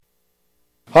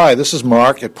Hi, this is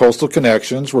Mark at Postal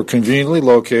Connections. We're conveniently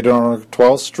located on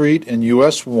 12th Street and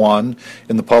US 1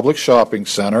 in the Public Shopping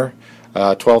Center,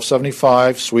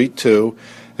 1275 Suite 2.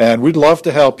 And we'd love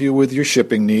to help you with your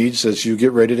shipping needs as you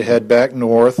get ready to head back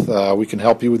north. We can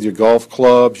help you with your golf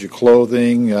clubs, your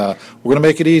clothing. We're going to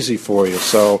make it easy for you.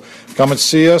 So come and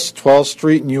see us, 12th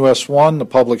Street and US 1, the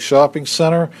Public Shopping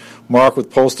Center. Mark with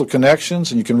Postal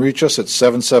Connections, and you can reach us at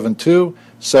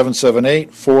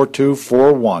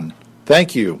 772-778-4241.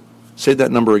 Thank you. Say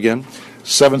that number again.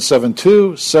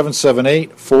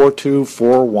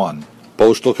 772-778-4241.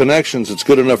 Postal Connections, it's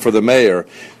good enough for the mayor.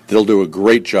 They'll do a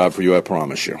great job for you, I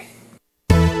promise you.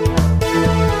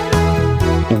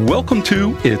 Welcome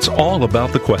to It's All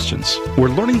About the Questions, where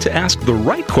learning to ask the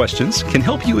right questions can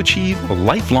help you achieve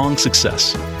lifelong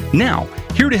success. Now,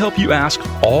 here to help you ask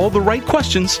all the right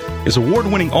questions is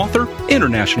award-winning author,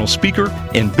 international speaker,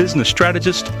 and business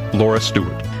strategist, Laura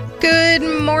Stewart. Good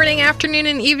morning, afternoon,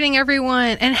 and evening,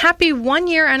 everyone, and happy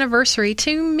one-year anniversary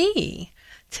to me.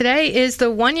 Today is the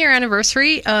one-year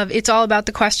anniversary of It's All About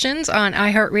the Questions on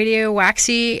iHeartRadio,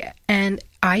 Waxy, and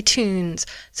iTunes.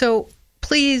 So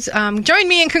please join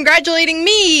me in congratulating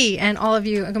me and all of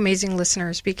you amazing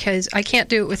listeners, because I can't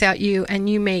do it without you, and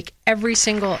you make every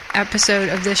single episode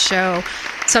of this show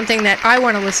something that I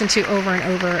want to listen to over and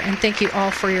over, and thank you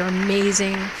all for your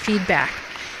amazing feedback.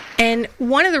 And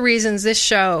one of the reasons this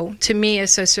show, to me,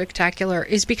 is so spectacular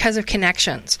is because of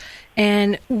connections.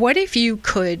 And what if you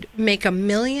could make $1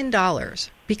 million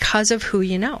because of who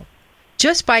you know?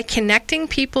 Just by connecting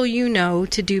people you know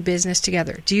to do business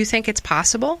together. Do you think it's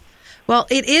possible? Well,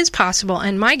 it is possible.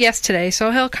 And my guest today,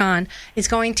 Sohail Khan, is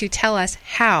going to tell us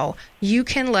how you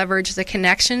can leverage the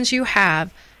connections you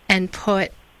have and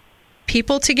put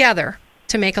people together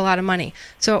to make a lot of money.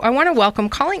 So I want to welcome,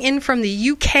 calling in from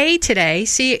the UK today.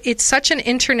 See, it's such an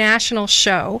international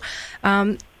show.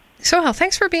 Sohail,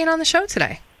 thanks for being on the show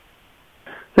today.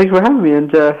 Thank you for having me, and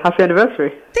happy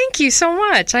anniversary. Thank you so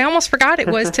much. I almost forgot it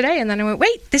was today, and then I went,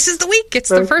 wait, this is the week. It's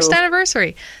the first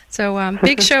anniversary. So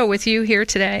big show with you here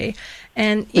today.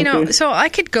 And, you know, so I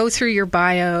could go through your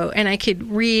bio, and I could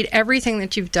read everything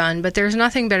that you've done, but there's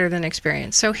nothing better than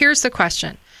experience. So here's the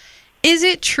question. Is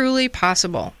it truly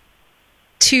possible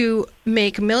to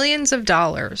make millions of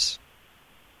dollars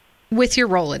with your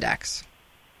Rolodex?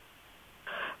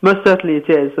 Most certainly it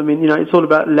is. I mean, you know, it's all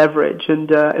about leverage, and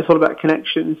it's all about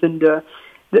connections. And the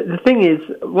thing is,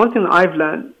 one thing that I've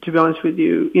learned, to be honest with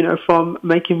you, you know, from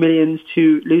making millions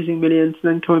to losing millions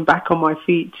and then coming back on my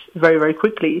feet very, very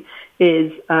quickly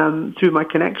is through my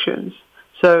connections.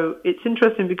 So it's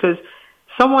interesting because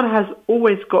someone has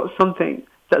always got something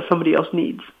that somebody else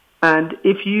needs. And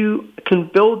if you can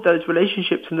build those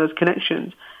relationships and those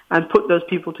connections and put those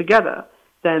people together,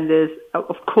 then there's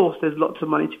lots of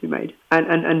money to be made,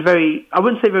 and very, I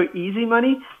wouldn't say very easy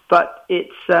money, but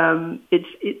it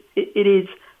is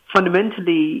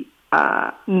fundamentally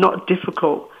not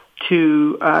difficult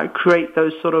to create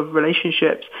those sort of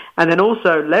relationships, and then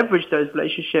also leverage those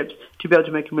relationships to be able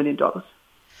to make $1 million.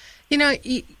 You know,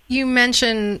 you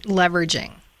mentioned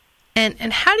leveraging,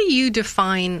 and how do you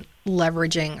define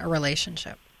leveraging a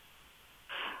relationship?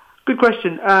 Good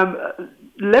question.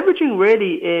 Leveraging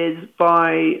really is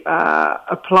by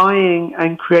applying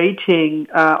and creating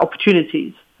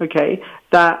opportunities, okay,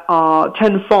 that are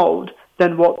tenfold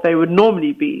than what they would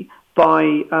normally be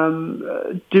by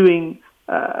doing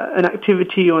an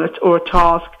activity or a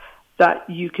task that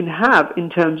you can have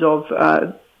in terms of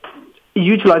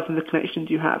utilizing the connections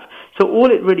you have. So all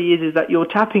it really is that you're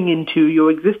tapping into your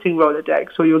existing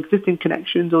Rolodex or your existing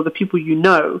connections or the people you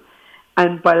know,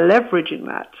 and by leveraging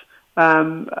that,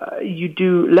 you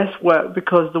do less work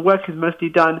because the work is mostly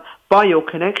done by your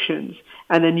connections,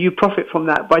 and then you profit from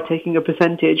that by taking a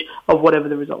percentage of whatever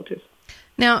the result is.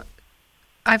 Now,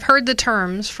 I've heard the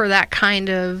terms for that kind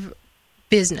of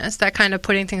business, that kind of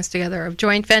putting things together, of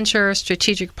joint venture,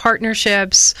 strategic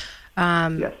partnerships,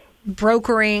 yes.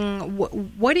 Brokering.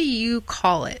 What do you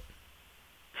call it?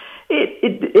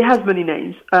 It has many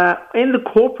names. In the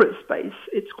corporate space,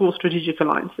 it's called strategic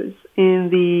alliances.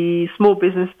 In the small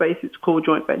business space, it's called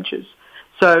joint ventures.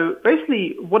 So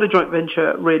basically, what a joint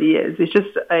venture really is, it's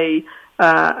just a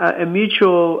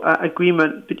mutual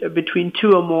agreement between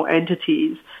two or more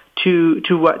entities to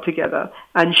work together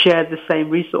and share the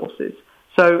same resources.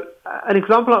 So an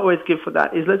example I always give for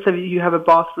that is, let's say you have a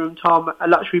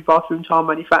luxury bathroom tile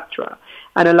manufacturer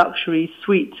and a luxury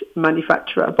suite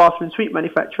manufacturer, a bathroom suite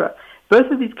manufacturer.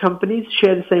 Both of these companies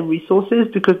share the same resources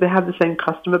because they have the same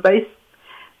customer base.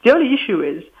 The only issue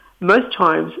is, most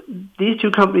times, these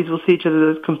two companies will see each other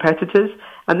as competitors,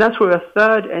 And that's where a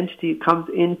third entity comes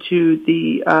into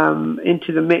the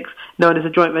mix, known as a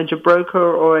joint venture broker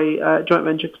or a joint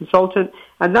venture consultant.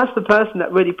 And that's the person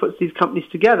that really puts these companies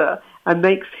together and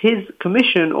makes his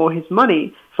commission or his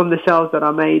money from the sales that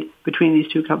are made between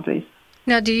these two companies.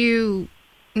 Now, do you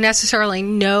necessarily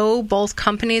know both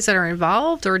companies that are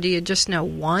involved, or do you just know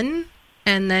one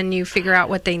and then you figure out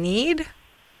what they need?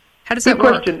 How does that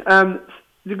work? Good question.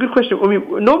 The good question. I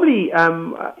mean, normally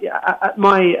at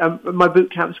my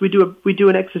boot camps, we do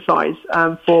an exercise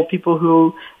for people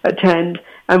who attend,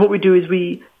 and what we do is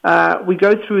we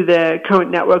go through their current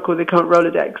network or their current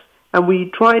Rolodex, and we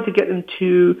try to get them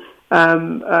to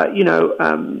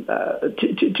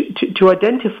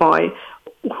identify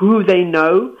who they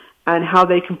know and how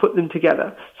they can put them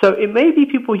together. So it may be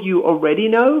people you already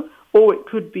know, or it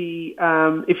could be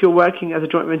if you're working as a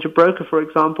joint venture broker, for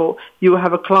example, you will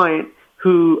have a client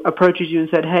who approaches you and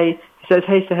says,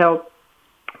 hey, Sahel,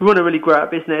 we want to really grow our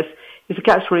business. It's a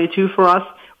catch-22 for us.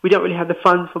 We don't really have the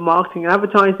funds for marketing and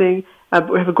advertising,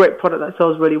 but we have a great product that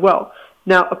sells really well.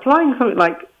 Now, applying something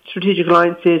like strategic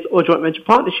alliances or joint venture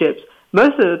partnerships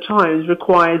most of the times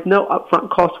requires no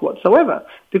upfront cost whatsoever,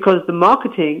 because the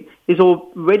marketing is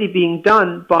already being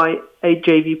done by a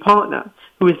JV partner,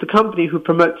 who is the company who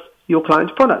promotes your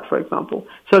client's product, for example.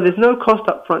 So there's no cost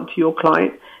upfront to your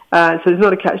client. So there's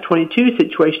not a catch-22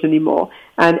 situation anymore.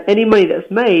 And any money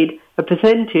that's made, a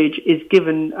percentage is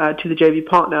given to the JV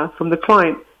partner from the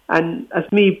client. And as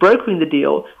me brokering the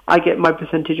deal, I get my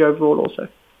percentage overall also.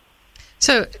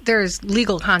 So there's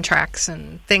legal contracts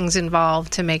and things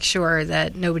involved to make sure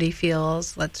that nobody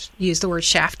feels, let's use the word,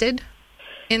 shafted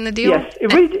in the deal? Yes,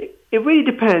 it really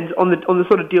depends on the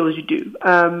sort of deals you do.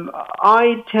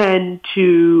 I tend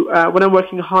to, when I'm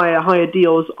working higher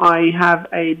deals, I have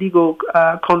a legal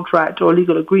contract or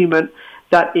legal agreement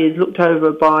that is looked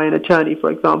over by an attorney,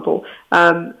 for example.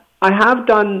 I have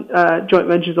done joint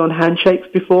ventures on handshakes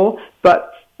before,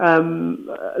 but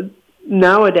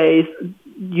nowadays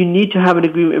you need to have an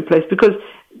agreement in place, because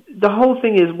the whole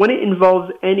thing is when it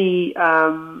involves any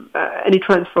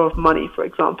transfer of money, for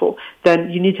example,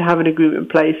 then you need to have an agreement in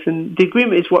place, and the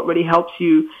agreement is what really helps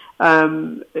you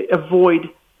avoid,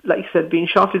 like you said, being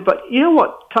shafted. But you know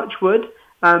what? Touch wood.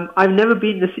 I've never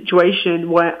been in a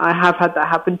situation where I have had that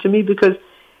happen to me, because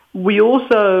we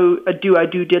also do our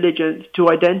due diligence to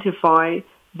identify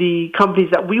the companies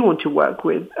that we want to work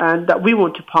with and that we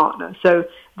want to partner. So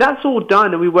that's all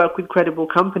done, and we work with credible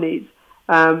companies.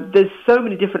 There's so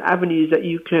many different avenues that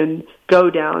you can go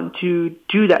down to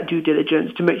do that due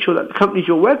diligence, to make sure that the companies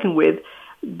you're working with,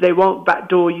 they won't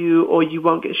backdoor you, or you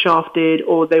won't get shafted,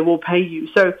 or they will pay you.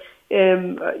 So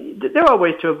there are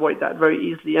ways to avoid that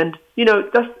very easily. And you know,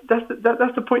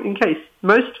 that's the point in case.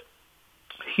 Most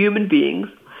human beings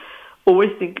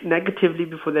always think negatively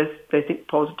before they think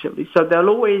positively. So they'll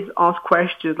always ask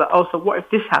questions like, oh, so what if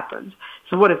this happens?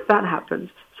 So what if that happens?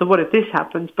 So what if this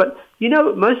happens? But, you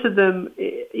know, most of them,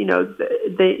 you know,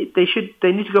 they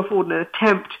need to go forward and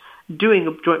attempt doing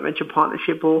a joint venture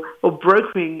partnership or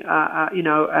brokering,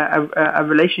 a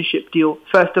relationship deal,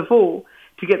 first of all,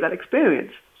 to get that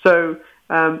experience. So,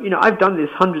 I've done this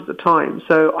hundreds of times.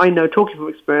 So I know, talking from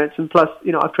experience, and plus,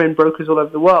 I've trained brokers all over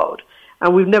the world.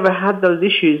 And we've never had those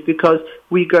issues because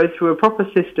we go through a proper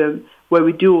system where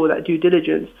we do all that due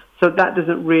diligence. So that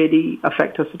doesn't really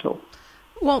affect us at all.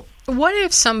 Well, what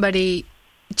if somebody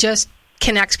just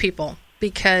connects people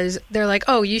because they're like,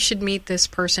 oh, you should meet this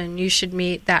person, you should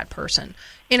meet that person?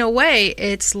 In a way,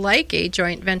 it's like a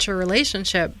joint venture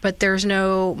relationship, but there's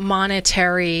no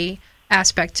monetary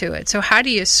aspect to it. So how do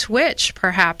you switch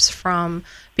perhaps from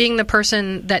being the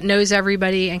person that knows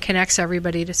everybody and connects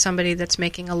everybody to somebody that's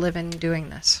making a living doing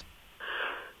this?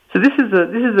 So this is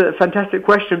a fantastic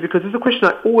question, because it's a question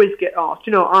I always get asked.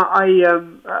 I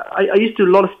used to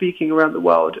do a lot of speaking around the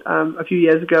world a few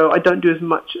years ago. I don't do as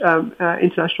much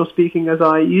international speaking as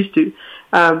I used to,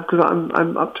 because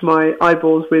I'm up to my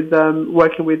eyeballs with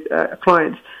working with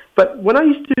clients. But when I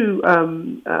used to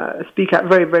speak at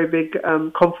very, very big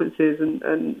conferences,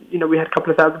 and we had a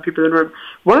couple of thousand people in the room,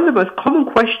 one of the most common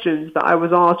questions that I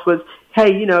was asked was,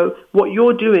 hey, what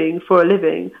you're doing for a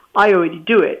living, I already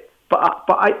do it, but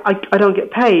I don't get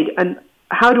paid, and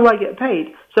how do I get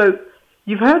paid? So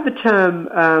you've heard the term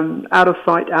out of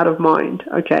sight, out of mind,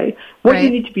 okay? What Right. you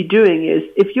need to be doing is,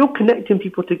 if you're connecting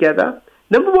people together,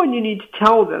 number one, you need to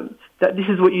tell them that this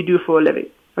is what you do for a living.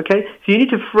 Okay, so you need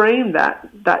to frame that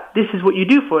this is what you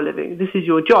do for a living. This is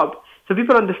your job. So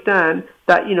people understand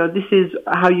that, this is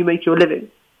how you make your living.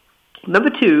 Number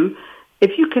two,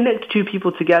 if you connect two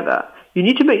people together, you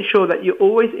need to make sure that you're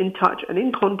always in touch and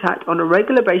in contact on a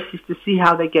regular basis to see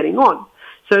how they're getting on.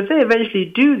 So if they eventually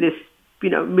do this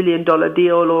 $1 million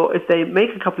deal, or if they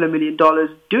make a couple of $1 million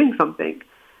doing something,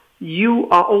 you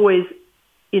are always,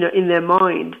 in their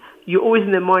mind. You're always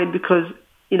in their mind because,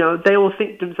 they all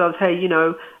think to themselves, hey,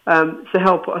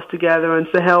 Sahel put us together and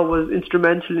Sahel was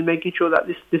instrumental in making sure that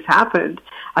this happened.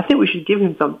 I think we should give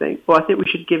him something, or I think we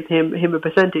should give him a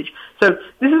percentage. So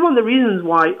this is one of the reasons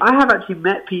why I have actually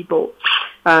met people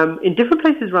in different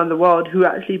places around the world who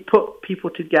actually put people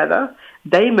together.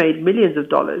 They made millions of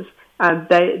dollars, and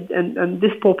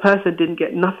this poor person didn't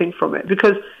get nothing from it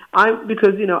because I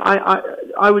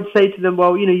would say to them,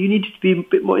 well, you need to be a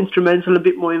bit more instrumental, a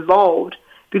bit more involved,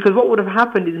 because what would have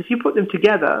happened is if you put them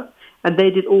together and they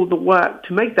did all the work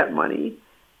to make that money,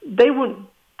 they wouldn't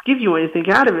give you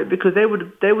anything out of it because they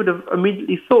would have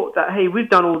immediately thought that, hey, we've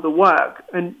done all the work,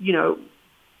 and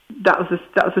that was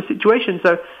the situation.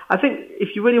 So I think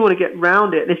if you really want to get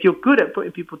around it, and if you're good at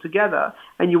putting people together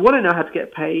and you want to know how to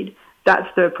get paid, that's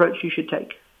the approach you should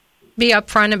take. Be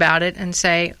upfront about it and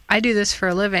say, I do this for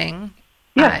a living.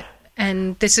 Yes.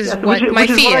 And this is what my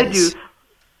fee is.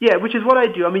 Yeah, which is what I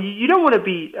do. I mean, you don't want to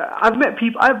be. I've met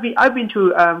people. I've been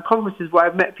to conferences where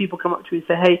I've met people come up to me and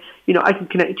say, "Hey, I can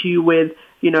connect you with,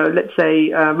 let's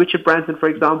say Richard Branson, for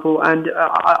example, and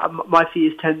my fee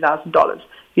is $10,000,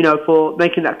 for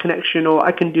making that connection, or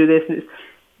I can do this." And it's,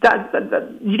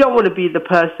 that you don't want to be the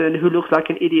person who looks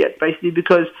like an idiot, basically,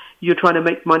 because you're trying to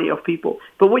make money off people.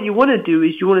 But what you want to do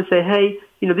is you want to say, "Hey,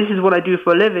 this is what I do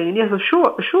for a living," and yes,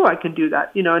 sure, I can do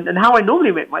that. And how I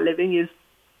normally make my living is,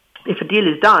 if a deal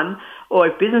is done or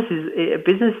if business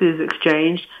is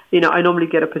exchanged, I normally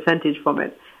get a percentage from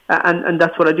it, and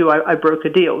that's what I do. I broker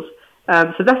deals.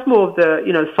 So that's more of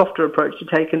the softer approach to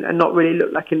take, and not really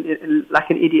look like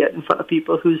an idiot in front of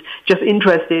people who's just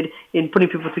interested in putting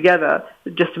people together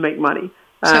just to make money.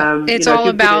 So it's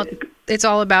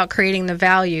all about creating the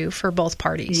value for both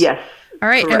parties. Yes. All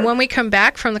right, correct. And when we come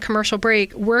back from the commercial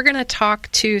break, we're going to talk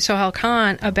to Sohail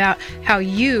Khan about how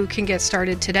you can get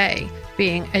started today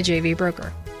being a JV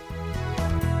broker.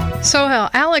 Sohail,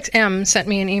 Alex M. sent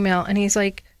me an email, and he's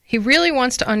like, he really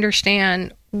wants to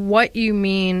understand what you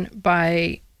mean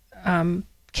by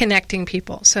connecting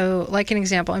people. So, like an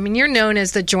example, you're known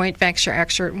as the joint venture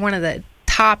expert, one of the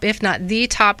top, if not the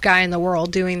top guy in the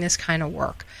world doing this kind of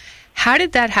work. How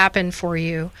did that happen for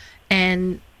you?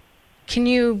 And can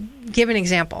you give an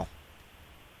example?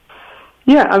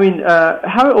 Yeah,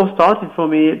 how it all started for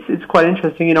me, it's quite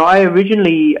interesting. I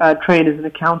originally trained as an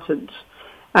accountant,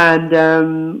 and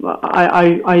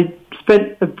I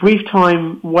spent a brief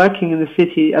time working in the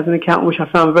city as an accountant, which I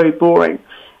found very boring.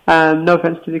 No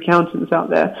offense to the accountants out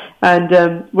there.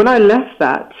 And when I left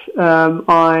that,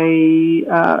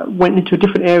 I went into a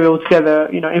different area altogether,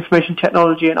 information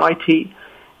technology and IT.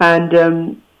 And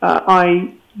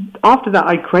after that,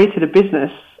 I created a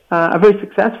business, a very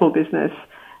successful business,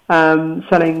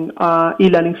 selling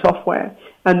e-learning software.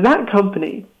 And that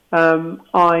company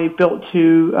I built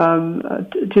to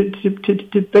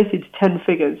basically 10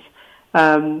 figures.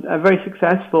 A very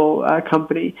successful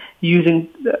company using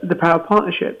the power of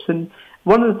partnerships. And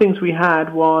one of the things we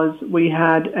had was we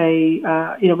had a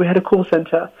call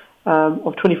center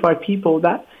of 25 people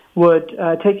that would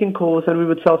take in calls, and we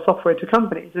would sell software to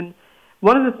companies. And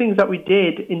one of the things that we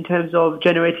did in terms of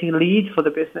generating leads for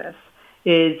the business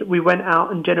is we went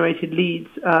out and generated leads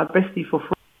basically for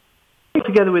free,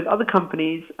 together with other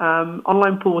companies,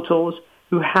 online portals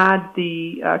who had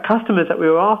the customers that we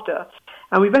were after.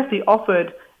 And we basically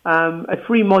offered a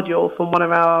free module from one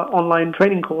of our online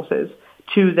training courses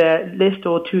to their list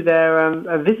or to their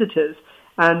visitors.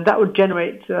 And that would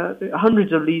generate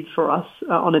hundreds of leads for us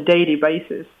on a daily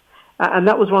basis. And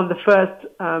that was one of the first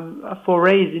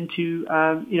forays into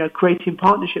creating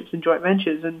partnerships and joint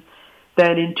ventures. And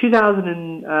then in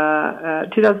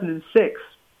 2006,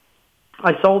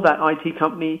 I sold that IT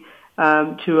company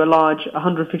to a large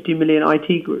 150 million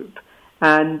IT group.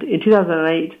 And in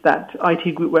 2008, that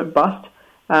IT group went bust.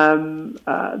 They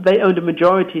owned a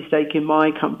majority stake in my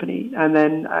company. And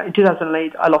then in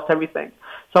 2008, I lost everything.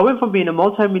 So I went from being a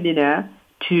multimillionaire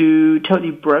to totally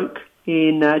broke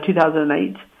in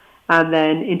 2008. And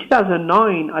then in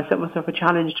 2009, I set myself a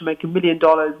challenge to make $1 million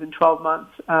in 12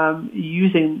 months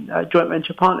using joint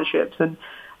venture partnerships. And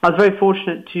I was very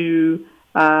fortunate to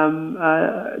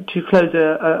close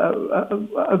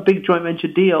a big joint venture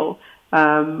deal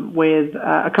with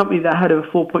a company that had over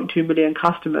 4.2 million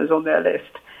customers on their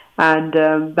list. And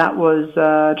that was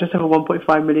just over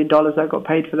 $1.5 million I got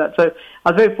paid for that. So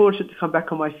I was very fortunate to come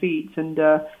back on my feet. And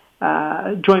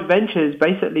joint ventures,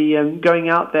 basically going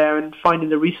out there and finding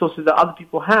the resources that other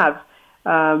people have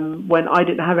when I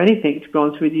didn't have anything, to be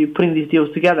honest with you, putting these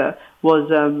deals together was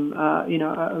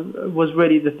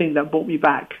really the thing that brought me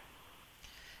back.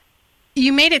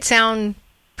 You made it sound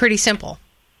pretty simple.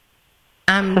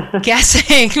 I'm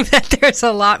guessing that there's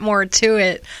a lot more to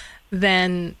it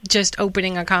than just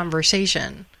opening a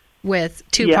conversation with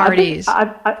two parties.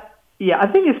 I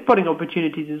think it's spotting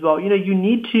opportunities as well. You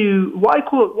need to, what I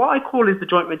call is the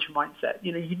joint venture mindset.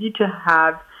 You need to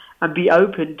have and be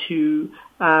open to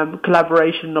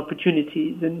collaboration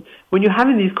opportunities. And when you're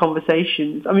having these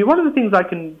conversations, I mean, one of the things I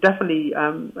can definitely,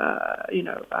 I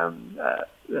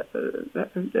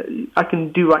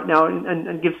can do right now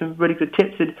and give some really good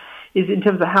tips is in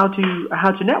terms of how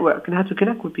to network and how to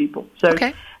connect with people. So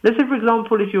let's say, for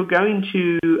example, if you're going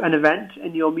to an event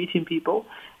and you're meeting people,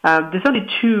 there's only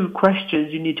 2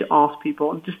 questions you need to ask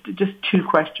people, and just 2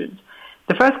 questions.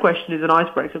 The first question is an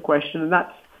icebreaker question, and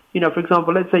that's, for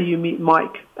example, let's say you meet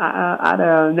Mike at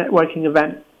a networking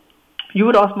event. You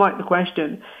would ask Mike the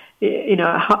question,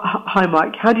 hi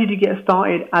Mike, how did you get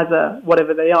started as a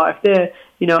whatever they are? If they're,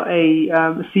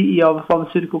 a CEO of a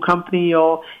pharmaceutical company,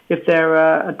 or if they're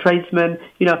a tradesman,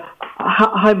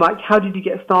 hi Mike, how did you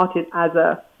get started as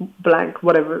a blank,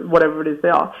 whatever it is they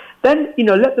are? Then,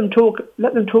 let them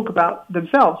talk about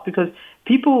themselves, because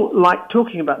people like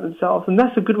talking about themselves, and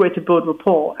that's a good way to build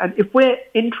rapport. And if we're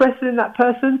interested in that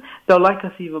person, they'll like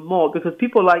us even more, because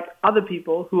people like other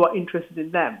people who are interested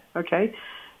in them, okay?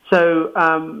 So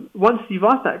once you've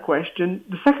asked that question,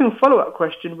 the second follow-up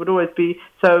question would always be,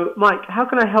 so Mike, how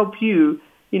can I help you,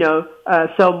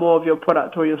 sell more of your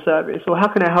product or your service? Or how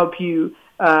can I help you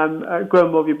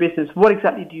grow more of your business? What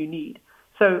exactly do you need?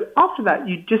 So after that,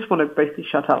 you just want to basically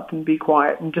shut up and be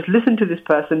quiet and just listen to this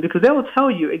person, because they will tell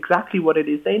you exactly what it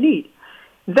is they need.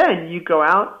 Then you go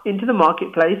out into the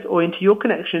marketplace or into your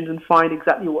connections and find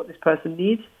exactly what this person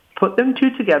needs, put them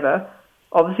 2 together.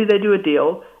 Obviously, they do a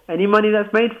deal. Any money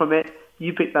that's made from it,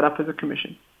 you pick that up as a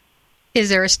commission. Is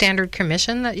there a standard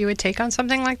commission that you would take on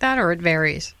something like that, or it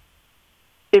varies?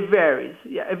 It varies.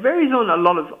 Yeah, it varies on a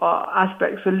lot of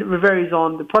aspects. It varies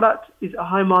on the product. Is it a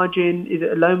high margin? Is it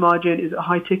a low margin? Is it a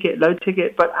high ticket, low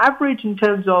ticket? But average in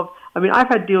terms of, I mean, I've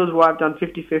had deals where I've done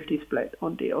 50-50 split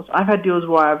on deals. I've had deals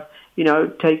where I've,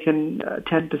 taken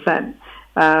 10%.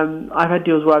 I've had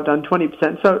deals where I've done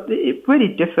 20%. So it really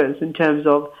differs in terms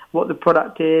of what the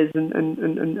product is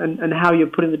and how you're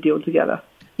putting the deal together.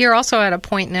 You're also at a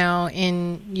point now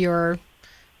in your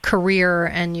career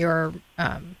and your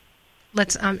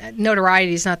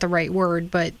notoriety is not the right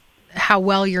word, but how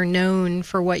well you're known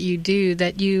for what you do,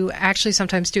 that you actually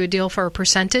sometimes do a deal for a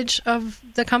percentage of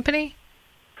the company?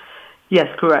 Yes,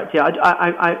 correct. Yeah,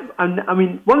 I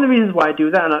mean, one of the reasons why I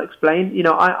do that, and I'll explain.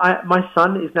 My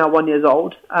son is now 1 year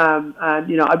old, and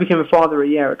I became a father a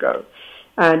year ago,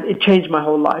 and it changed my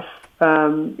whole life.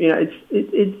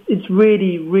 It's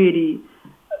really, really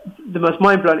the most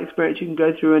mind-blowing experience you can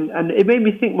go through, and it made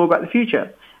me think more about the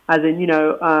future. As in,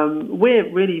 we're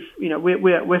really,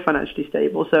 we're financially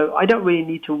stable, so I don't really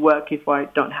need to work if I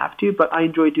don't have to, but I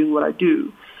enjoy doing what I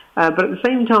do. But at the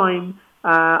same time,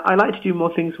 I like to do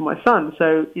more things for my son.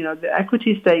 So, the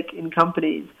equity stake in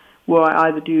companies where I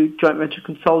either do joint venture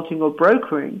consulting or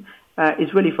brokering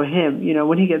is really for him.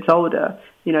 When he gets older,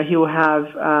 he will have,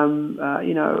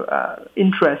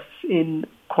 interests in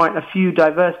quite a few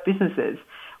diverse businesses,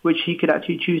 which he could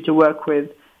actually choose to work with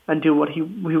and do what he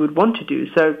would want to do.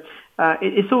 So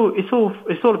it's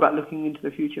all about looking into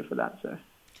the future for that. So.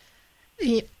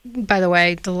 By the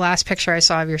way, the last picture I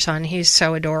saw of your son, he's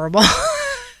so adorable.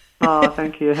 Oh,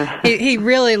 thank you. he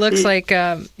really looks like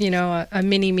a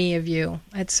mini me of you.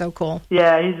 It's so cool.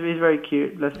 Yeah, he's very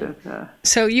cute. Listen.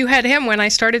 So you had him when I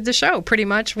started the show, pretty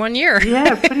much 1 year.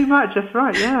 Yeah, pretty much. That's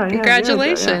right. Yeah.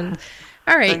 Congratulations.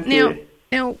 Yeah. All right. Thank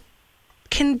Now,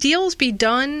 can deals be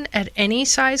done at any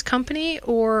size company,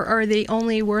 or are they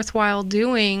only worthwhile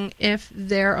doing if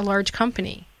they're a large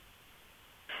company?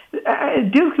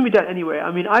 Deals can be done anywhere.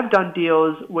 I mean, I've done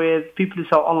deals with people who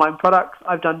sell online products.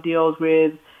 I've done deals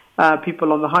with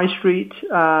people on the high street.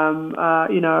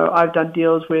 I've done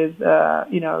deals with,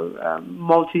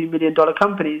 multi-million-dollar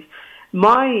companies.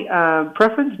 My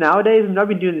preference nowadays, and I've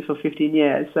been doing this for 15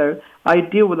 years, so I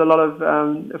deal with a lot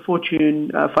of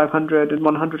Fortune 500 and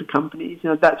 100 companies.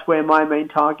 That's where my main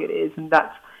target is, and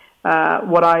that's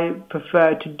what I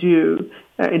prefer to do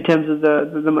in terms of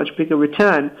the much bigger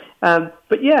return.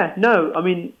 But yeah, no, I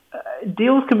mean,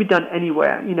 deals can be done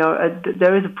anywhere.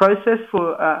 There is a process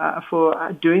for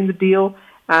doing the deal,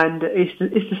 and it's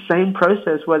the same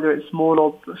process whether it's small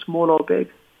or big.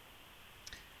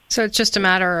 So it's just a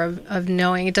matter of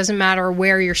knowing. It doesn't matter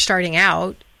where you're starting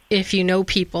out. If you know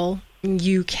people,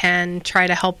 you can try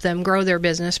to help them grow their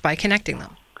business by connecting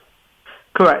them.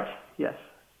 Correct. Yes.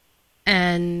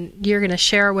 And you're going to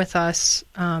share with us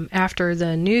after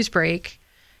the news break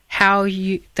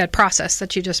that process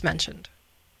that you just mentioned.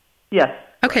 Yes.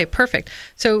 Okay, perfect.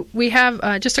 So we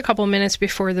have just a couple minutes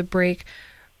before the break.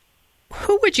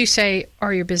 Who would you say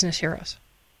are your business heroes?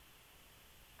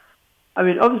 I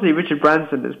mean, obviously, Richard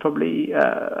Branson is probably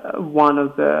one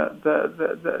of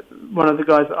the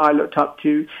guys that I looked up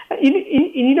to.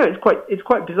 It's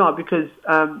quite bizarre because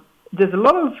there's a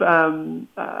lot of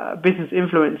business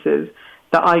influencers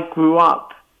that I grew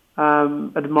up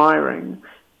admiring,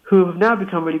 who have now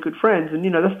become really good friends, and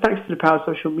that's thanks to the power of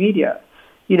social media.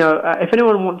 If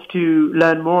anyone wants to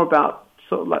learn more about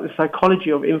sort of like the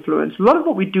psychology of influence, a lot of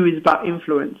what we do is about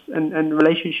influence and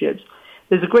relationships.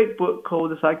 There's a great book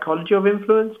called The Psychology of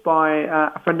Influence by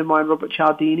a friend of mine, Robert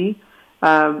Cialdini.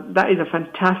 That is a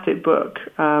fantastic book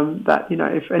that,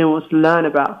 if anyone wants to learn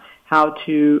about how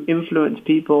to influence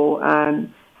people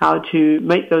and how to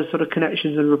make those sort of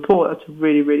connections and rapport, that's a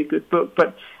really, really good book.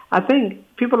 But I think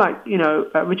people like,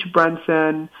 Richard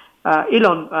Branson,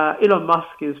 Elon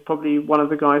Musk is probably one of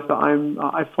the guys that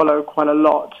I follow quite a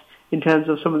lot in terms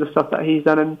of some of the stuff that he's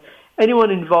done. And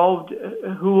anyone involved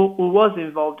who was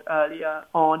involved earlier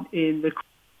on in the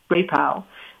PayPal,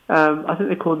 I think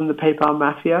they called them the PayPal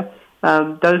Mafia.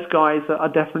 Those guys are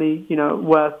definitely,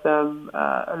 worth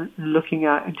looking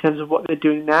at in terms of what they're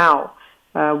doing now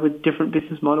with different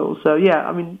business models. So yeah,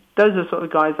 I mean, those are sort of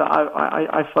guys that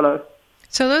I follow.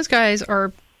 So those guys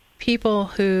are people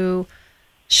who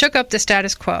shook up the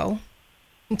status quo,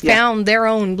 found their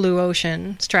own blue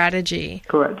ocean strategy.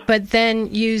 Correct. But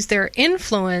then used their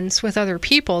influence with other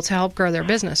people to help grow their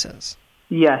businesses.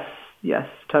 Yes,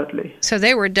 totally. So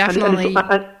they were definitely...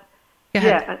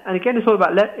 And again, it's all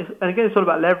about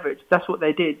leverage. That's what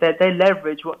they did. They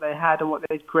leveraged what they had and what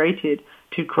they created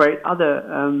to create other,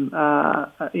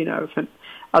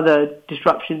 other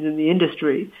disruptions in the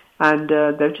industry, and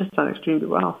they've just done extremely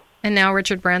well. And now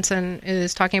Richard Branson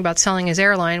is talking about selling his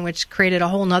airline, which created a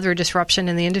whole nother disruption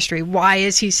in the industry. Why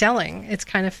is he selling? It's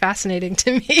kind of fascinating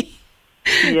to me.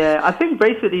 Yeah, I think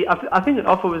basically, I think an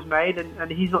offer was made,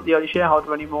 and he's not the only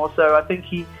shareholder anymore. So I think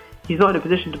he's not in a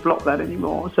position to block that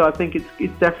anymore. So I think it's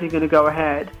definitely going to go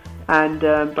ahead. And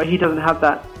but he doesn't have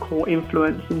that core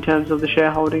influence in terms of the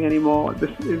shareholding anymore,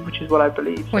 which is what I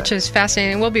believe. So. Which is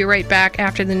fascinating. We'll be right back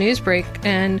after the news break,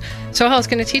 and Sohail is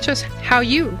going to teach us how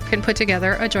you can put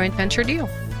together a joint venture deal.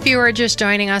 If you are just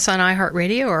joining us on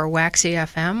iHeartRadio or Waxy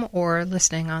FM or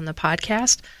listening on the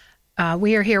podcast,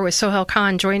 we are here with Sohail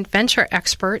Khan, joint venture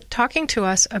expert, talking to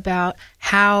us about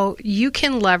how you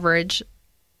can leverage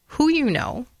who you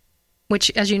know,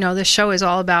 which, as you know, this show is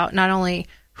all about not only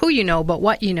who you know, but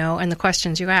what you know and the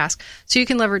questions you ask. So you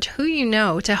can leverage who you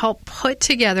know to help put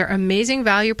together amazing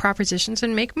value propositions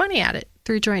and make money at it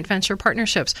through joint venture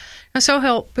partnerships. Now,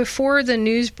 Sohail, before the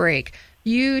news break,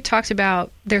 you talked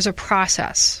about there's a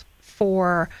process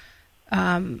for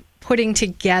putting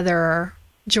together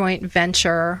joint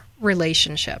venture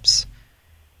relationships.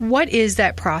 What is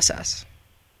that process?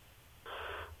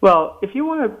 Well, if you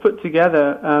want to put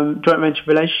together joint venture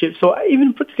relationships or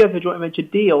even put together joint venture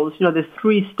deals, there's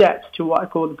 3 steps to what I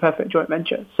call the perfect joint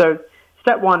venture. So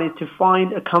step 1 is to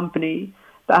find a company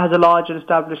that has a large and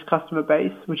established customer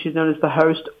base, which is known as the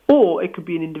host, or it could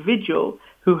be an individual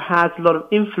who has a lot of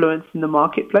influence in the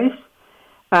marketplace.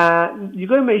 You've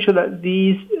got to make sure that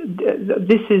this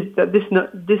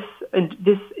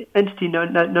entity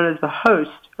known as the host,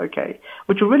 okay,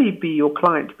 which will really be your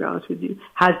client, to be honest with you,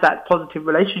 has that positive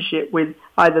relationship with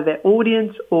either their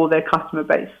audience or their customer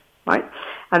base, right?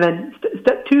 And then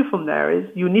step 2 from there is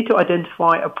you need to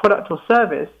identify a product or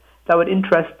service that would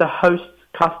interest the host's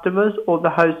customers or the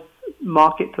host's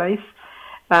marketplace.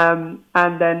 And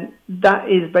then that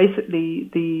is basically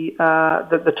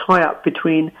the tie-up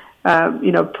between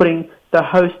putting the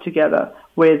host together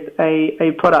with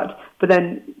a product. But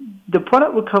then the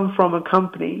product will come from a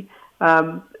company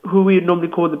who we would normally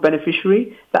call the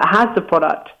beneficiary that has the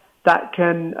product that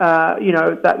can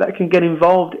that can get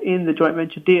involved in the joint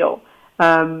venture deal,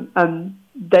 and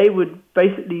they would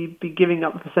basically be giving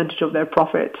up a percentage of their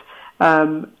profit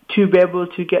to be able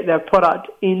to get their product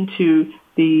into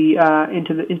the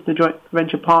joint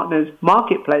venture partners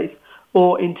marketplace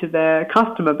or into their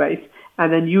customer base.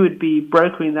 And then you would be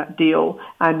brokering that deal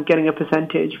and getting a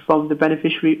percentage from the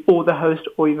beneficiary or the host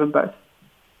or even both.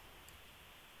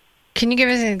 Can you give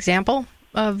us an example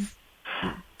of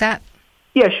that?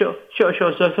 Yeah, sure.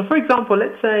 So for example,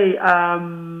 let's say, I'll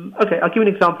give you an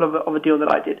example of a deal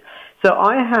that I did. So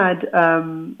I had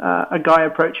a guy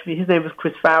approach me. His name was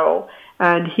Chris Farrell,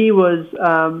 and he was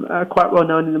quite well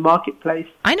known in the marketplace.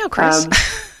 I know Chris.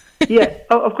 Yeah.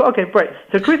 Oh, of course. Okay, great.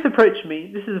 So Chris approached me.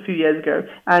 This is a few years ago,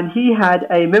 and he had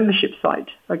a membership site,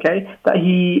 okay, that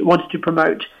he wanted to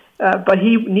promote. but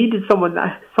he needed someone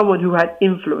who had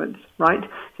influence, right?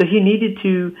 So he needed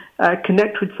to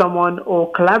connect with someone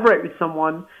or collaborate with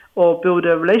someone or build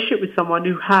a relationship with someone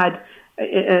who had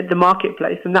the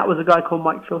marketplace, and that was a guy called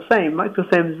Mike Filsaime. Mike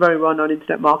Filsaime is a very well-known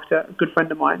internet marketer, a good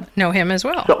friend of mine. Know him as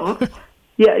well. So,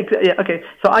 okay.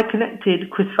 So I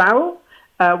connected Chris Farrell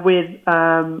with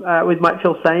Mike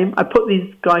Filsaime. I put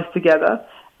these guys together,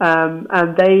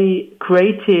 and they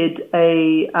created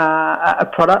a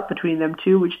product between them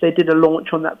two, which they did a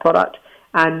launch on that product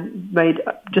and made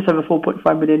just over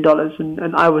 $4.5 million,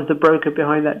 and I was the broker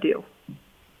behind that deal.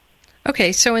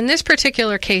 Okay, so in this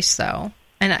particular case, though,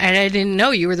 and I didn't know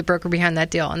you were the broker behind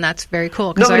that deal, and that's very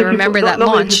cool because I remember that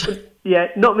launch.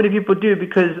 Not many people do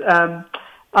because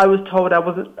I was told I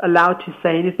wasn't allowed to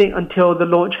say anything until the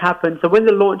launch happened. So when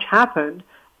the launch happened,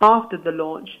 after the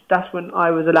launch, that's when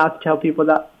I was allowed to tell people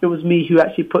that it was me who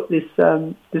actually put this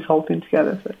whole thing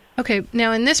together. So. Okay,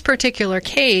 now in this particular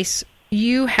case,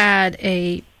 you had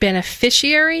a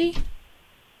beneficiary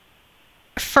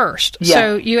first. Yes.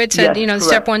 So you had said, Yes,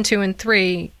 step 1, 2, and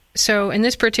 3. So in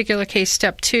this particular case,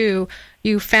 step 2,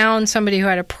 you found somebody who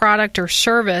had a product or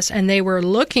service, and they were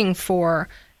looking for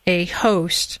a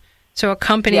host, so a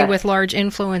company with large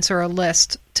influence or a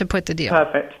list to put the deal.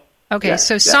 Perfect. Okay,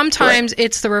 so sometimes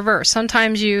it's the reverse.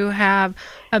 Sometimes you have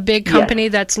a big company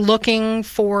that's looking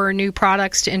for new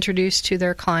products to introduce to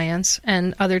their clients,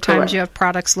 and other times you have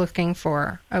products looking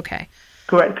for,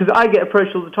 Correct, because I get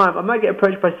approached all the time. I might get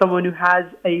approached by someone who has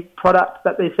a product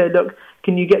that they say, look,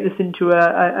 can you get this into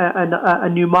a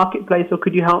new marketplace, or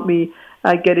could you help me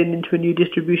get it into a new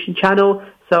distribution channel?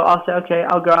 So I'll say, okay,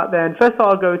 I'll go out there, and first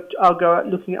I'll go out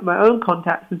looking at my own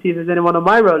contacts and see if there's anyone on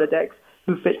my Rolodex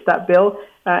who fits that bill,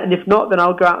 and if not, then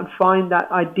I'll go out and find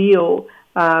that ideal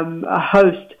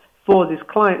host for this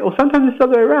client. Or sometimes it's the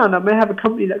other way around. I may have a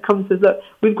company that comes and says, look,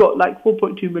 we've got like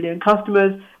 4.2 million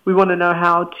customers. We want to know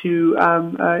how to,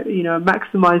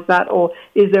 maximize that. Or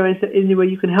is there any way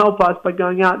you can help us by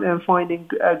going out there and finding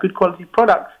good quality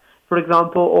products, for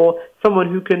example, or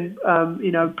someone who can,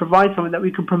 provide something that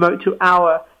we can promote to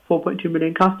our 4.2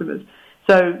 million customers.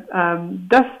 So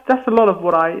that's a lot of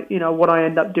what I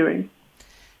end up doing.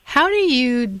 How do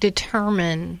you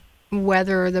determine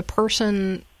whether the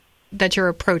person that you're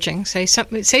approaching, say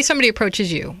somebody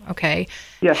approaches you, okay?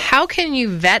 Yes. How can you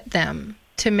vet them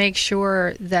to make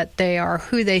sure that they are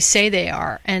who they say they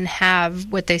are and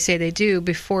have what they say they do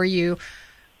before you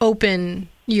open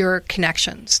your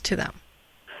connections to them?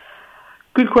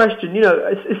 Good question.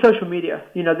 It's social media.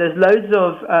 There's loads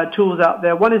of tools out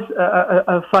there. One is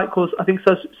a site called, I think,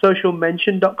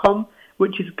 socialmention.com,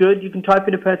 which is good. You can type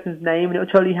in a person's name, and it'll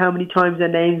tell you how many times their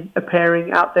name's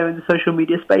appearing out there in the social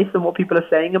media space and what people are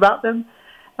saying about them.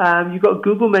 You've got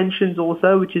Google Mentions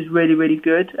also, which is really, really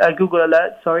good. Google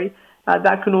Alerts, sorry.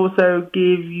 That can also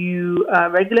give you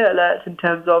regular alerts in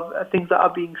terms of things that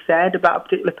are being said about a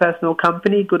particular person or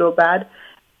company, good or bad,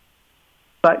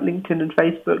 like LinkedIn and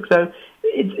Facebook. So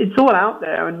it's all out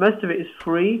there, and most of it is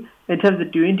free in terms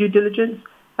of doing due diligence.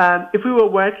 If we were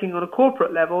working on a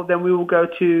corporate level, then we will go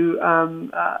to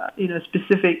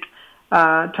specific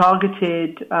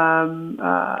targeted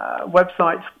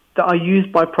websites that are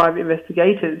used by private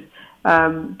investigators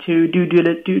to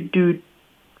do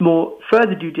more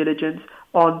further due diligence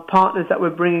on partners that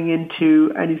we're bringing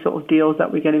into any sort of deals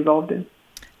that we get involved in.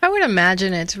 I would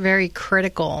imagine it's very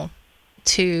critical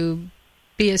to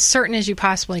be as certain as you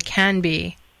possibly can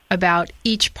be about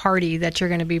each party that you're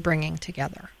going to be bringing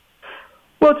together.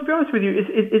 Well, to be honest with you,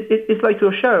 it's like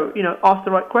your show. Ask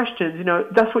the right questions.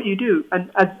 That's what you do.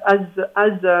 And as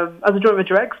a joint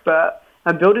venture expert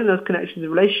and building those connections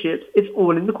and relationships, it's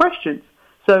all in the questions.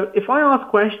 So if I ask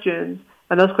questions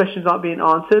and those questions aren't being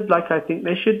answered like I think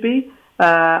they should be,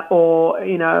 or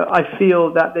I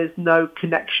feel that there's no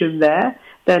connection there,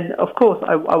 then of course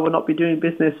I will not be doing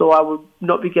business, or I will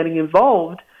not be getting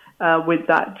involved with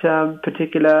that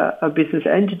particular business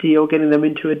entity or getting them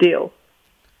into a deal.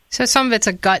 So some of it's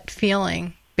a gut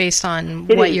feeling based on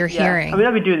what you're hearing. I mean,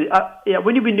 I've been doing this.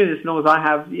 When you've been doing this as long as I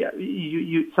have,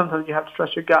 you sometimes you have to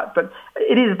trust your gut. But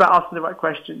it is about asking the right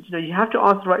questions. You have to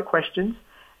ask the right questions,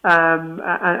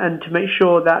 and to make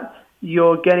sure that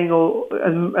you're getting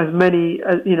as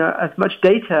much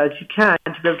data as you can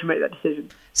to be able to make that decision.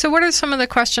 So, what are some of the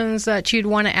questions that you'd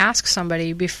want to ask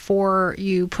somebody before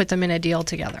you put them in a deal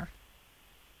together?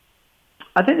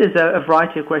 I think there's a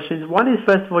variety of questions. One is,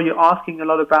 first of all, you're asking a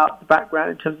lot about the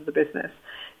background in terms of the business.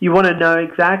 You want to know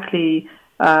exactly,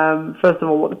 first of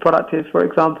all, what the product is, for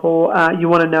example. You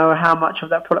want to know how much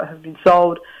of that product has been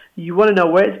sold. You want to know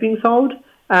where it's being sold.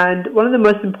 And one of the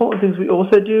most important things we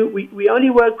also do, we only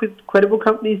work with credible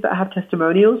companies that have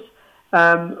testimonials,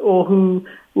 or who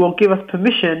will give us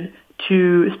permission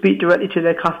to speak directly to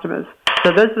their customers.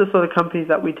 So those are the sort of companies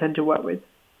that we tend to work with.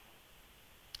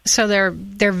 So they're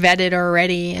vetted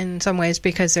already in some ways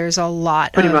because there's a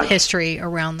lot of history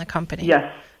around the company.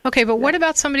 Yes. Okay, but what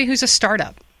about somebody who's a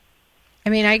startup? I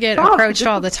mean, I get approached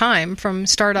all the time from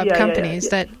startup companies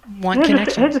that want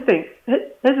connections. Here's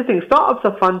the thing. Startups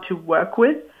are fun to work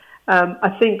with.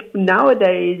 I think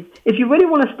nowadays, if you really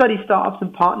want to study startups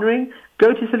and partnering,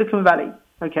 go to Silicon Valley,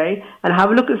 okay, and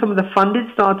have a look at some of the funded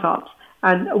startups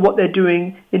and what they're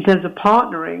doing in terms of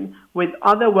partnering with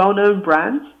other well-known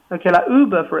brands. Okay, like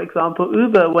Uber, for example.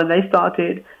 Uber, when they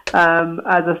started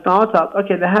as a startup,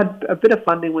 okay, they had a bit of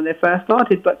funding when they first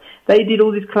started, but they did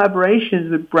all these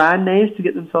collaborations with brand names to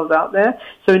get themselves out there.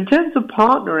 So in terms of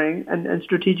partnering and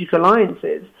strategic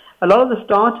alliances, a lot of the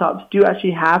startups do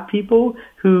actually have people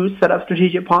who set up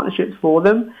strategic partnerships for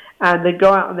them, and they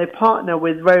go out and they partner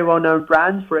with very well-known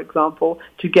brands, for example,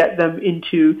 to get them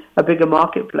into a bigger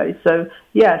marketplace. So,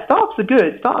 yeah, startups are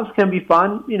good. Startups can be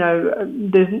fun. You know,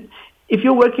 if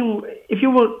you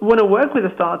want to work with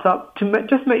a startup,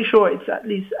 just make sure it's at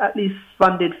least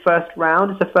funded first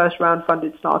round. It's a first round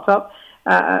funded startup,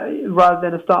 rather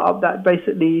than a startup that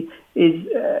basically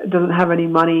doesn't have any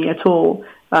money at all.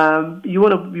 You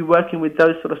want to be working with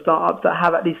those sort of startups that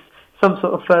have at least some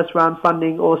sort of first round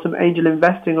funding or some angel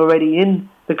investing already in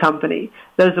the company.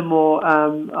 Those are more,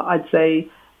 I'd say,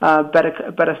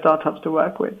 better startups to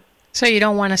work with. So you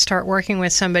don't want to start working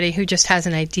with somebody who just has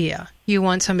an idea. You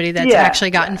want somebody that's actually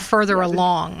gotten further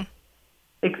along.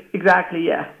 Exactly.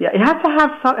 Yeah. It has to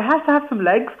have some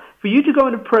legs for you to go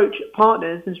and approach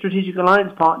partners and strategic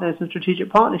alliance partners and strategic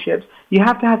partnerships. You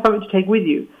have to have something to take with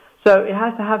you. So it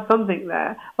has to have something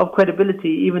there of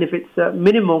credibility, even if it's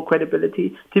minimal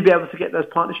credibility, to be able to get those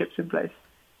partnerships in place.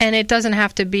 And it doesn't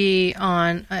have to be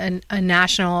on a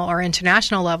national or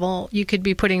international level. You could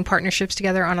be putting partnerships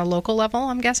together on a local level,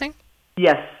 I'm guessing?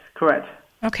 Yes, correct.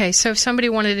 Okay, so if somebody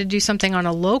wanted to do something on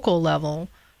a local level,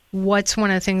 what's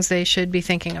one of the things they should be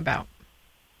thinking about?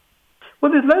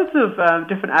 Well, there's loads of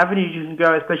different avenues you can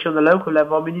go, especially on the local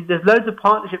level. I mean, there's loads of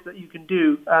partnerships that you can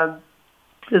do.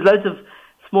 There's loads of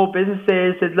small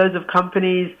businesses, there's loads of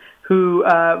companies who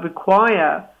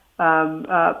require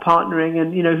partnering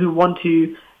and, you know, who want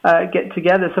to get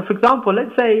together. So, for example,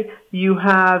 let's say you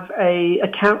have a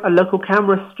local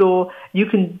camera store. You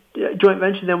can joint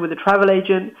venture them with a travel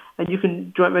agent, and you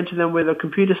can joint venture them with a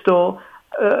computer store,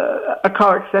 a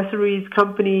car accessories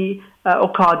company,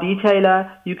 or car detailer.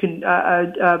 You can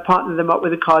partner them up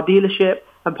with a car dealership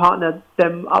and partner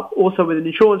them up also with an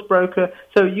insurance broker.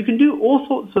 So you can do all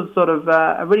sorts of sort of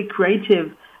a really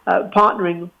creative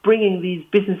partnering, bringing these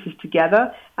businesses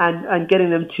together and getting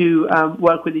them to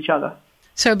work with each other.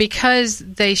 So because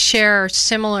they share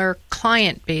similar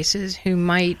client bases who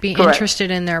might be Correct. Interested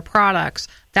in their products,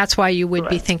 that's why you would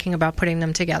be thinking about putting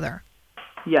them together.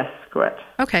 Yes, correct.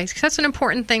 Okay, so that's an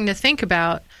important thing to think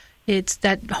about. It's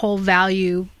that whole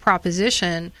value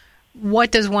proposition.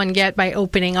 What does one get by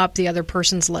opening up the other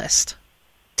person's list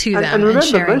to them and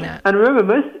sharing that? And remember,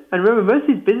 most of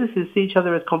these businesses see each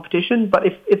other as competition. But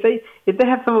if they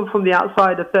have someone from the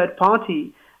outside, a third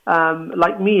party,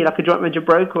 like me, like a joint venture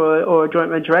broker or a joint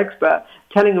venture expert,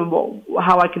 telling them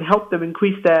how I can help them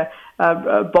increase their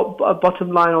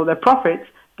bottom line or their profits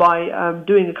by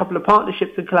doing a couple of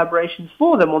partnerships and collaborations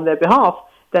for them on their behalf,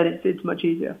 then it's much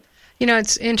easier. You know,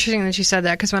 it's interesting that you said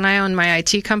that, because when I owned my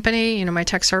IT company, you know, my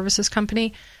tech services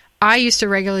company, I used to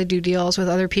regularly do deals with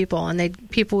other people, and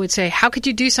people would say, how could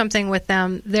you do something with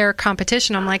them? They're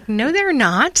competition. I'm like, no, they're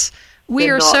not. We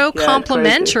are so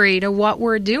complementary to what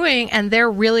we're doing, and they're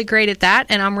really great at that,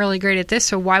 and I'm really great at this,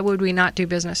 so why would we not do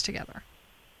business together?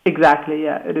 Exactly,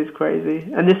 yeah, it is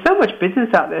crazy. And there's so much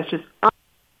business out there. It's just,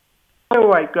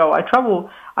 wherever I go, I travel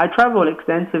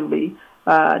extensively,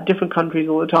 different countries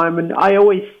all the time, and I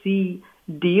always see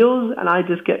deals, and I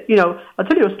just get, I'll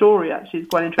tell you a story, actually. It's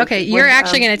quite interesting. Okay, you're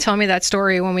actually going to tell me that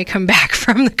story when we come back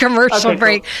from the commercial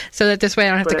break, cool. So that this way I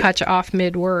don't have to cut you off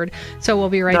mid-word. So we'll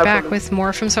be right back with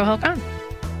more from Sohail Khan.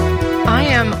 I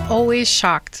am always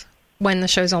shocked when the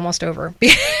show's almost over,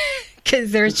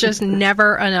 because there's just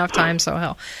never enough time,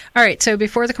 Sohail. All right, so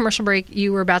before the commercial break,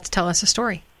 you were about to tell us a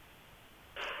story.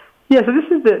 Yeah, so this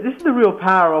is the real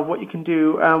power of what you can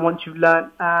do once you've learned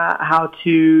how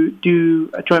to do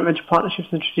joint venture partnerships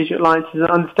and strategic alliances and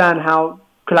understand how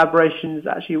collaborations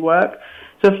actually work.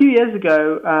 So a few years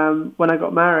ago, when I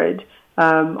got married,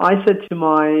 I said to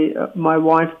my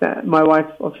wife,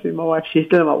 she's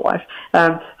still my wife,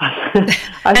 and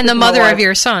the mother of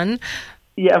your son.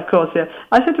 Yeah, of course, yeah.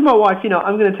 I said to my wife,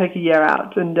 I'm going to take a year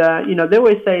out. And, they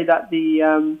always say that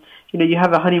you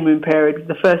have a honeymoon period.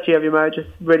 The first year of your marriage is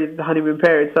really the honeymoon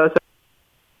period. So I said,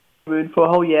 honeymoon for a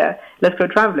whole year, let's go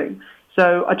traveling.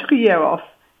 So I took a year off,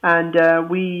 and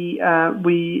we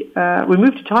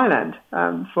moved to Thailand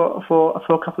for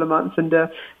a couple of months. And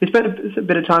we spent a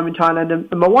bit of time in Thailand. And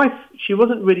my wife, she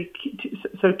wasn't really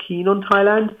so keen on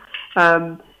Thailand.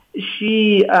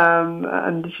 She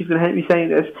and she's going to hate me saying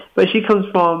this, but she comes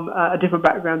from a different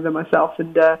background than myself,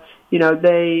 and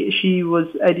she was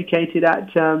educated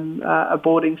at a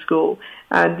boarding school,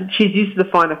 and she's used to the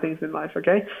finer things in life.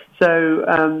 Okay, so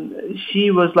she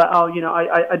was like,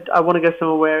 I want to go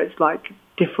somewhere where it's like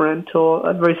different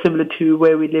or very similar to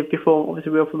where we lived before.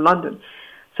 Obviously, we were from London,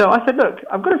 so I said, look,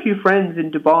 I've got a few friends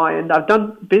in Dubai, and I've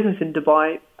done business in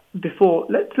Dubai before.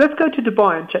 Let's go to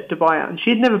Dubai and check Dubai out. And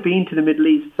she'd never been to the Middle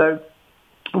East, so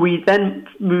we then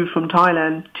moved from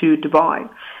Thailand to Dubai,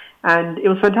 and it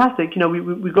was fantastic.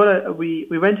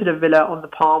 We rented a villa on the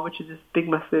Palm, which is this big,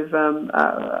 massive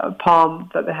palm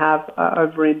that they have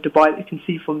over in Dubai that you can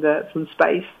see from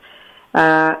space.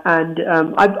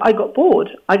 I got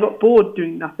bored. I got bored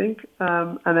doing nothing,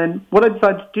 and then what I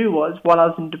decided to do was, while I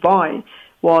was in Dubai,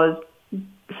 was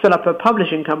set up a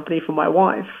publishing company for my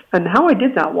wife. And how I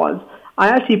did that was I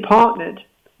actually partnered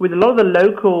with a lot of the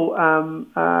local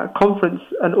conference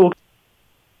and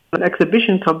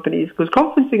exhibition companies, because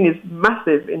conferencing is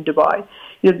massive in Dubai.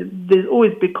 There's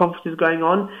always big conferences going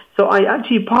on. So I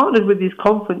actually partnered with these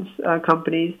conference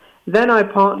companies. Then I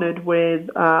partnered with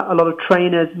a lot of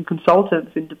trainers and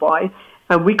consultants in Dubai,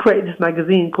 and we created this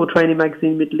magazine called Training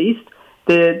Magazine Middle East.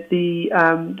 The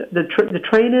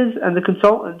trainers and the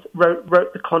consultants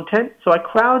wrote the content. So I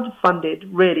crowdfunded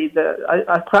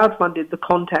the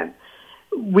content.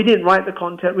 We didn't write the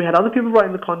content. We had other people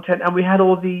writing the content, and we had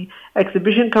all the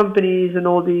exhibition companies and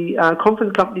all the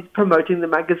conference companies promoting the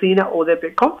magazine at all their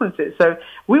big conferences. So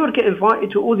we would get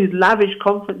invited to all these lavish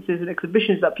conferences and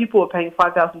exhibitions that people were paying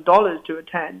 $5,000 to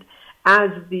attend,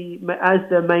 as the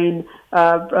main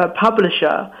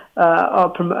publisher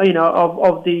of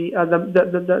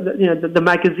the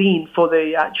magazine for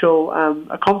the actual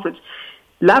conference.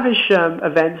 Lavish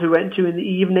events we went to in the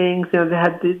evenings. They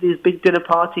had these big dinner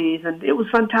parties, and it was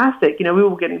fantastic. We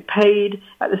were getting paid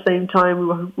at the same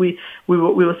time. We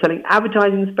were selling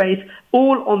advertising space,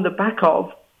 all on the back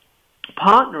of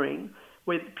partnering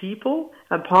with people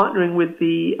and partnering with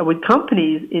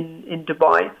companies in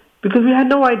Dubai, because we had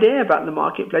no idea about the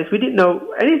marketplace. We didn't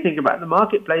know anything about the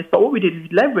marketplace, but what we did is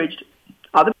we leveraged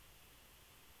other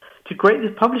to create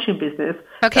this publishing business.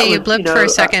 Okay, you blipped for a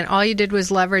second. All you did was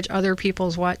leverage other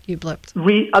people's what? You blipped.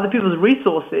 Other people's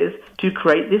resources to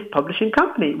create this publishing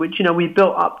company, which, we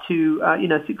built up to,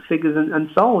 6 figures and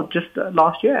sold just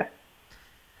last year.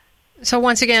 So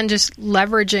once again, just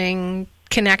leveraging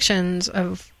connections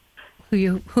of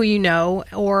who you know,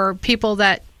 or people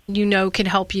that can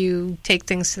help you take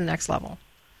things to the next level.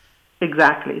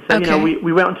 Exactly. So, okay.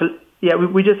 We went on to,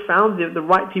 we just found the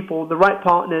right people, the right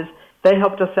partners. They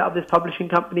helped us set up this publishing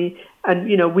company, and,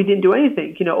 we didn't do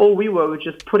anything. All we were was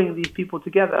just putting these people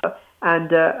together,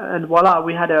 and voila,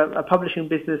 we had a publishing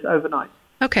business overnight.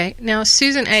 Okay. Now,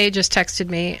 Susan A. just texted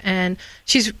me, and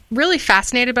she's really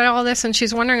fascinated by all this, and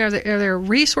she's wondering, are there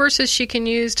resources she can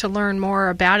use to learn more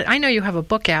about it? I know you have a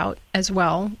book out as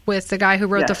well with the guy who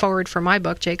wrote the foreword for my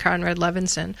book, J. Conrad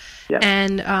Levinson. Yes.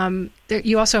 And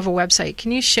you also have a website.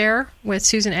 Can you share with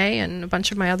Susan A. and a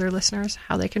bunch of my other listeners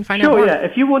how they can find out more? Sure, yeah.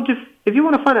 If you want to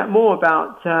find out more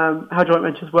about how joint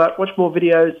ventures work, watch more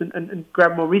videos and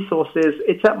grab more resources,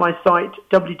 it's at my site,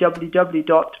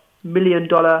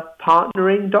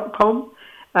 www.milliondollarpartnering.com.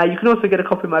 You can also get a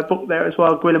copy of my book there as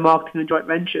well, Guerrilla Marketing and Joint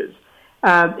Ventures.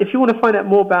 If you want to find out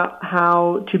more about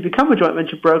how to become a joint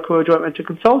venture broker or a joint venture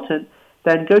consultant,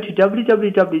 then go to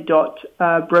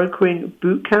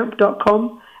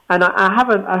www.brokeringbootcamp.com. And I have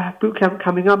a bootcamp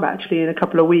coming up actually in a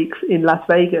couple of weeks in Las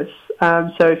Vegas.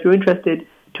 So if you're interested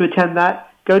to attend that,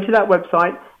 go to that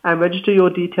website and register your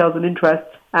details and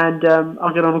interests, and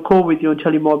I'll get on a call with you and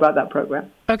tell you more about that program.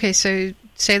 Okay, so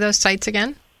say those sites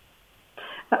again.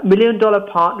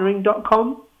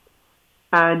 milliondollarpartnering.com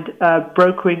and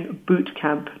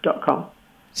brokeringbootcamp.com.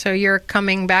 So you're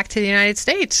coming back to the United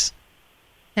States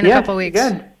in a couple of weeks.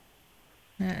 Again.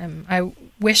 I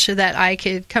wish that I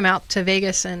could come out to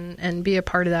Vegas and be a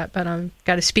part of that, but I've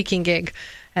got a speaking gig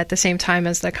at the same time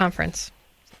as the conference.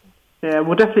 Yeah,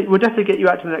 we'll definitely get you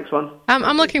out to the next one.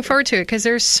 I'm looking forward to it, because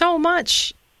there's so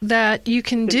much that you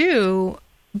can do,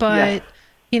 but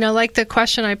like the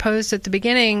question I posed at the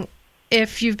beginning,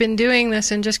 if you've been doing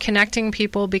this and just connecting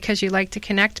people because you like to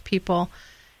connect people,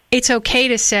 it's okay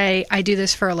to say, I do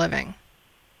this for a living.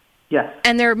 Yes.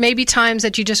 And there may be times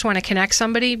that you just want to connect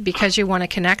somebody because you want to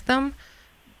connect them,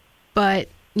 but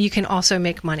you can also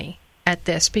make money at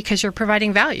this because you're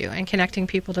providing value and connecting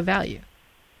people to value.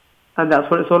 And that's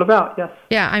what it's all about, yes.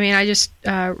 Yeah, I mean, I just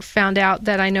found out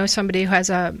that I know somebody who has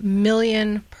a 1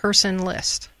 million person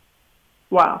list.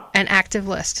 Wow. An active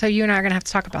list. So you and I are going to have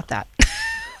to talk about that.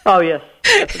 Oh, yes.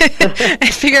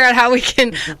 And figure out how we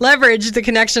can leverage the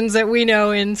connections that we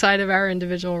know inside of our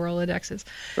individual Rolodexes.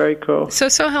 Very cool. So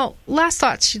Sohail, last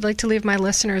thoughts you'd like to leave my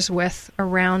listeners with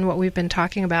around what we've been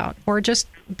talking about, or just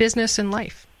business and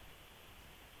life?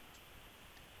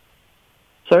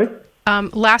 Sorry?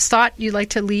 Last thought you'd like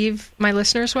to leave my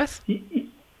listeners with?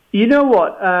 You know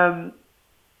what?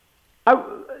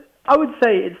 I would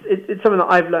say it's something that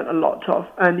I've learned a lot of,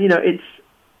 and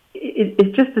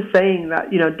it's just the saying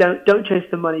that don't chase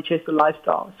the money, chase the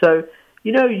lifestyle. So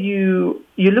you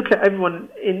look at everyone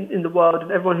in the world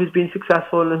and everyone who's been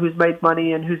successful and who's made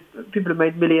money and people have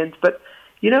made millions, but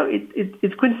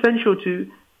it's quintessential to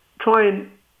try and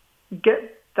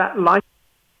get that life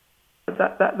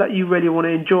that you really want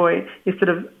to enjoy instead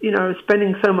of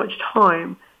spending so much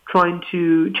time trying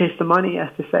to chase the money, as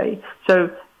to say. So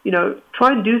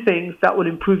try and do things that will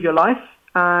improve your life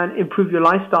and improve your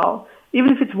lifestyle,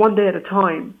 even if it's one day at a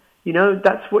time.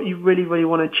 That's what you really, really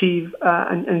want to achieve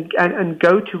and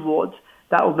go towards.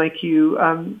 That will make you,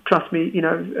 trust me,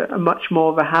 a much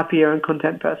more of a happier and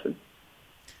content person.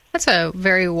 That's a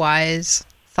very wise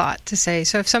thought to say.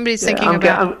 So if somebody's thinking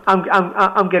about,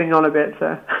 I'm getting on a bit,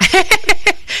 so.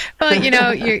 Well,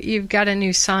 you've got a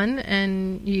new son,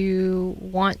 and you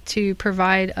want to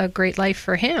provide a great life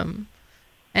for him,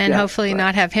 and hopefully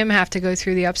not have him have to go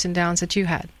through the ups and downs that you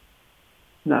had.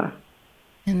 No.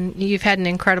 And you've had an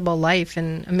incredible life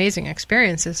and amazing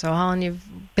experiences, Sohail, and you've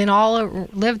been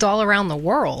lived all around the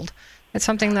world. It's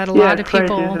something that a lot of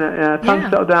people. Yeah, isn't it? Yeah, time to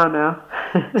settle down now.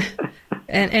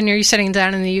 And are you settling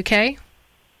down in the UK?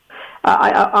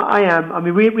 I am. I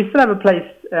mean, we still have a place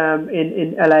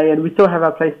in LA, and we still have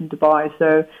our place in Dubai.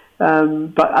 So,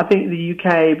 but I think the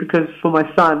UK, because for my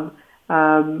son,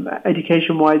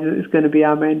 education-wise, is going to be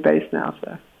our main base now.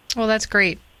 So. Well, that's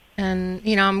great. And,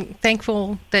 I'm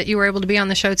thankful that you were able to be on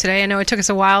the show today. I know it took us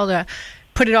a while to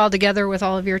put it all together with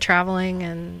all of your traveling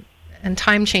and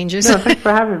time changes. No, thanks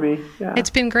for having me. Yeah. It's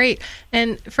been great.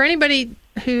 And for anybody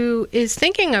who is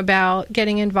thinking about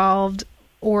getting involved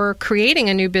or creating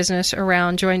a new business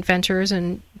around joint ventures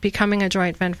and becoming a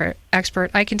joint venture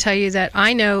expert, I can tell you that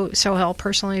I know Sohail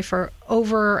personally for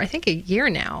over, I think, a year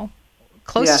now,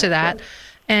 close to that. Yeah.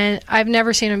 And I've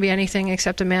never seen him be anything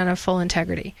except a man of full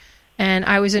integrity. And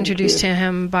I was introduced to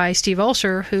him by Steve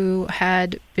Olsher, who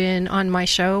had been on my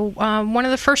show, one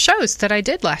of the first shows that I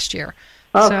did last year.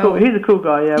 Oh, so, cool. He's a cool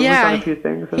guy, yeah. We've done a few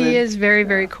things. He is very,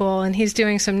 very cool, and he's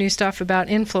doing some new stuff about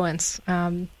influence,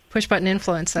 push-button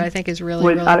influence that I think is really,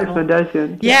 with really Alex cool.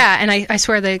 Mandossian. Yeah, and I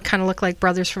swear they kind of look like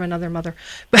brothers from another mother.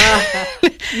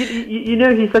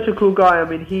 He's such a cool guy. I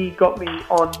mean, he got me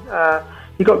on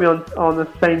the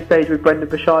same stage with Brendan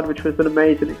Burchard, which was an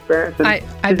amazing experience. And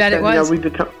I bet it was. We've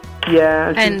become... Yeah,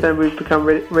 and since then we've become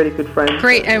really, really good friends.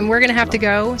 Great, and we're going to have to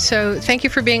go. So thank you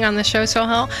for being on the show,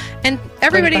 Sohail. And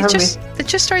everybody, just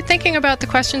start thinking about the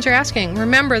questions you're asking.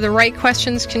 Remember, the right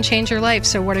questions can change your life.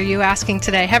 So what are you asking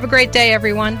today? Have a great day,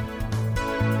 everyone.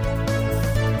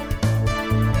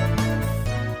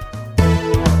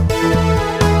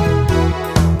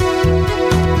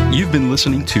 You've been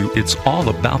listening to It's All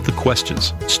About the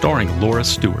Questions, starring Laura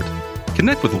Stewart.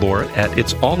 Connect with Laura at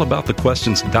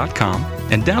it'sallaboutthequestions.com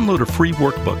and download a free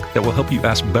workbook that will help you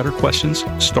ask better questions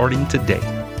starting today.